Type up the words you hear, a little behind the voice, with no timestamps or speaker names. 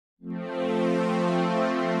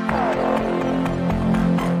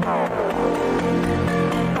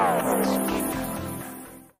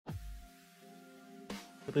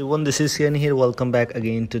Everyone, this is Karan here. Welcome back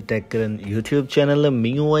again to Karan YouTube channel.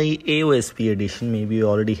 MIUI AOSP edition. Maybe you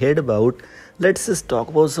already heard about. Let's just talk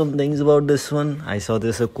about some things about this one. I saw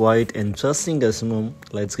this a quite interesting custom.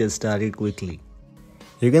 Let's get started quickly.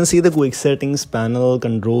 You can see the quick settings panel,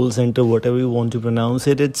 control center, whatever you want to pronounce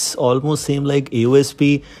it. It's almost same like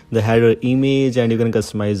AOSP, the header image, and you can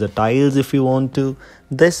customize the tiles if you want to.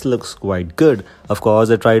 This looks quite good. Of course,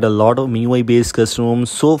 I tried a lot of MIUI based custom ROMs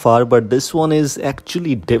so far, but this one is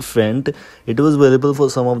actually different. It was available for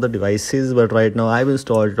some of the devices, but right now I've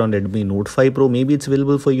installed it on Redmi Note 5 Pro. Maybe it's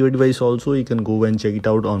available for your device also. You can go and check it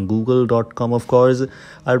out on google.com. Of course,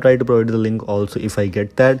 I'll try to provide the link also if I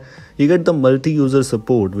get that. You get the multi-user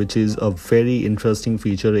support, which is a very interesting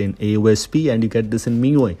feature in AOSP, and you get this in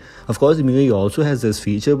MIUI. Of course, MIUI also has this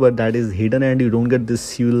feature, but that is hidden and you don't get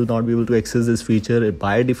this. You will not be able to access this feature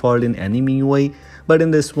by default in any MIUI, but in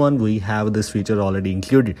this one we have this feature already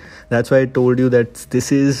included. That's why I told you that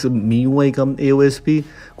this is MIUI come AOSP.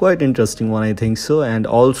 Quite interesting one, I think so. And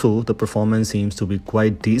also the performance seems to be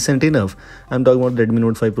quite decent enough. I'm talking about Redmi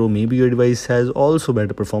Note 5 Pro. Maybe your device has also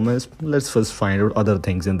better performance. Let's first find out other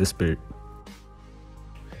things in this build.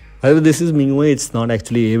 However, this is MIUI, it's not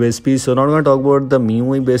actually AOSP, so not going to talk about the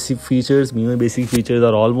MIUI basic features. MIUI basic features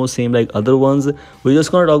are almost same like other ones. We're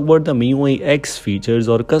just going to talk about the MIUI X features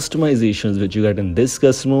or customizations which you get in this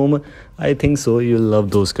custom ROM. I think so, you'll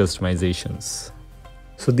love those customizations.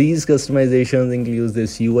 So these customizations include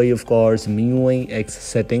this UI, of course, MIUI X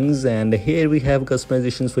settings, and here we have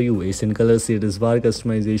customizations for you. Ascent color, status bar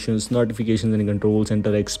customizations, notifications and control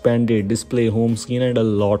center, expanded display, home screen, and a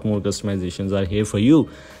lot more customizations are here for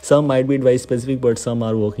you. Some might be device specific, but some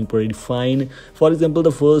are working pretty fine. For example,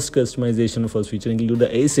 the first customization, first feature include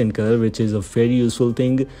the ascent color, which is a very useful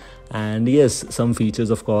thing. And yes, some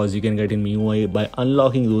features of course you can get in MIUI by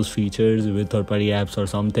unlocking those features with third-party apps or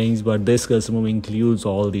some things, but this custom includes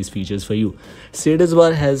all these features for you. Status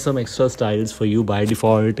bar has some extra styles for you by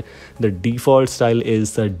default. The default style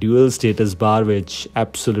is the dual status bar, which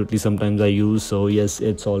absolutely sometimes I use, so yes,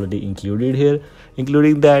 it's already included here.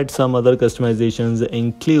 Including that, some other customizations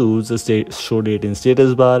includes the show date in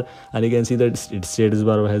status bar, and you can see that its status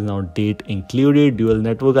bar has now date included. Dual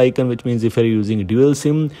network icon, which means if you're using dual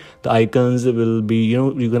SIM, the icons will be,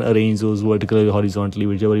 you can arrange those vertically or horizontally,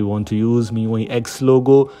 whichever you want to use. MIUI X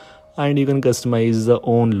logo, and you can customize the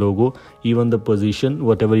own logo, even the position,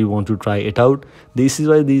 whatever you want to try it out. This is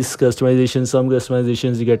why these customizations, some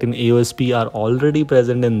customizations you get in AOSP are already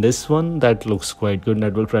present in this one. That looks quite good.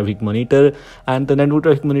 Network traffic monitor, and the network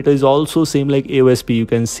traffic monitor is also same like AOSP. You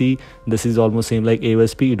can see this is almost same like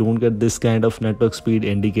AOSP. You don't get this kind of network speed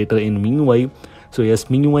indicator in MIUI. So yes,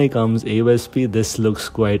 MIUI comes AOSP. This looks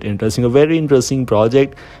quite interesting, a very interesting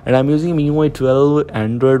project. And I'm using MIUI 12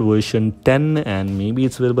 Android version 10, and maybe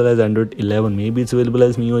it's available as Android 11, maybe it's available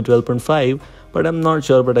as MIUI 12.5, but I'm not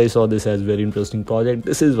sure. But I saw this as very interesting project.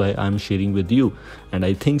 This is why I'm sharing with you, and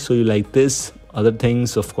I think so you like this. Other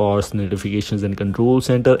things, of course, notifications and control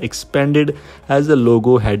center expanded as a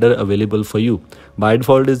logo header available for you. By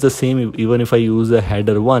default is the same. Even if I use the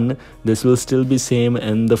header one, this will still be same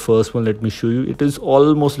in the first one. Let me show you. It is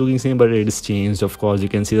almost looking same, but it is changed. Of course, you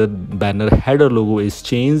can see the banner header logo is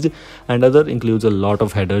changed, and other includes a lot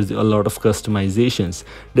of headers, a lot of customizations.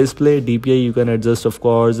 Display DPI you can adjust, of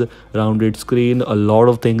course. Rounded screen, a lot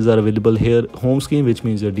of things are available here. Home screen, which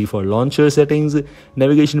means your default launcher settings.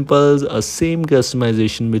 Navigation pulse, a same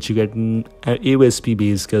customization which you get in AOSP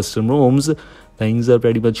based custom ROMs. Things are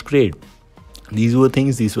pretty much great. These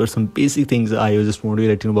were some basic things I just wanted to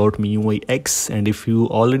let you know about MIUI X. And if you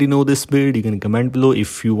already know this build, you can comment below.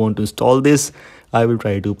 If you want to install this, I will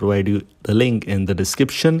try to provide you the link in the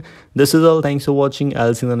description. This is all. Thanks for watching.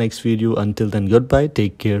 I'll see you in the next video. Until then, goodbye.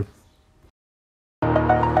 Take care.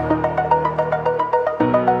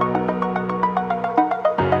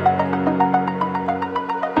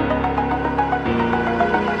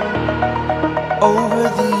 Over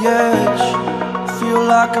the edge, feel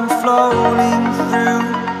like I'm floating through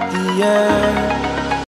the air.